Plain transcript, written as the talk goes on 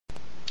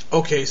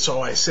Okay,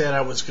 so I said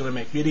I was going to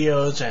make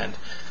videos, and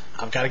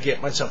I've got to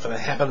get myself in the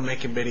habit of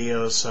making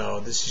videos, so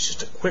this is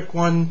just a quick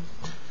one.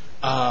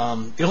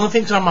 The only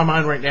things on my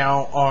mind right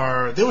now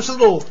are, there was a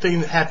little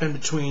thing that happened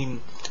between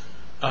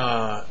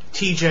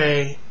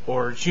TJ,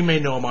 or you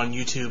may know him on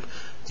YouTube,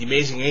 The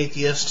Amazing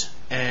Atheist,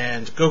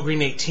 and Go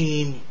Green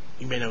 18,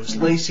 you may know as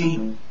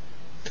Lacey,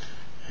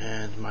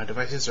 and my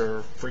devices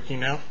are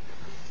freaking out.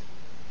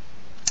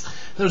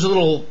 There was a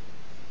little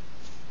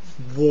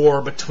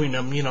war between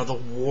them, you know, the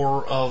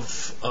war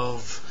of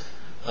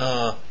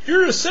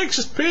you're a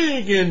sexist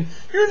pig and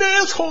you're an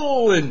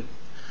asshole,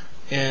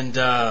 and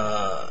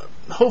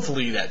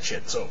hopefully that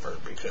shit's over,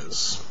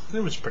 because it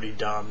was pretty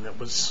dumb. It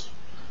was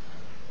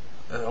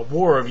a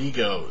war of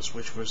egos,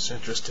 which was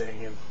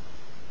interesting, and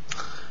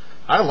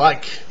I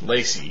like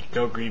Lacey,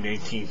 Go Green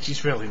 18.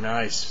 She's really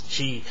nice.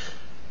 She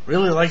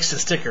really likes to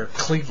stick her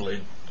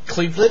cleavage.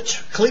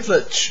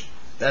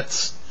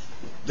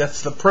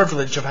 That's the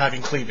privilege of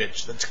having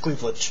cleavage. That's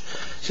cleavage.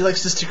 She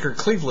likes to stick her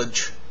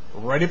cleavage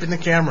right up in the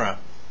camera.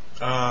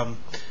 And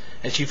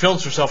she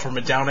films herself from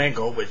a down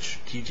angle, which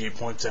TJ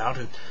points out.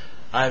 And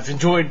I've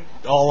enjoyed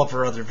all of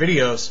her other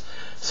videos.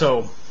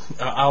 So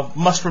I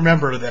must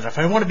remember that if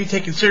I want to be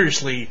taken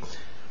seriously,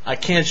 I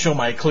can't show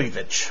my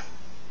cleavage.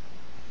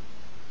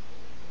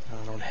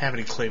 I don't have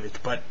any cleavage,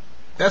 but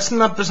that's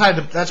beside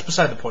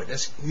the point.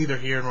 That's neither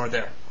here nor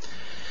there.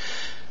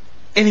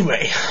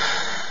 Anyway.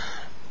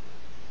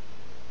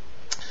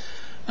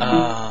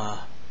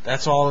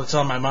 That's all that's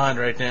on my mind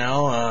right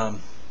now.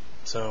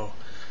 So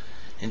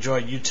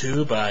enjoy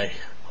YouTube. I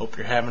hope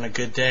you're having a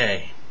good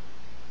day.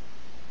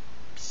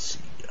 See.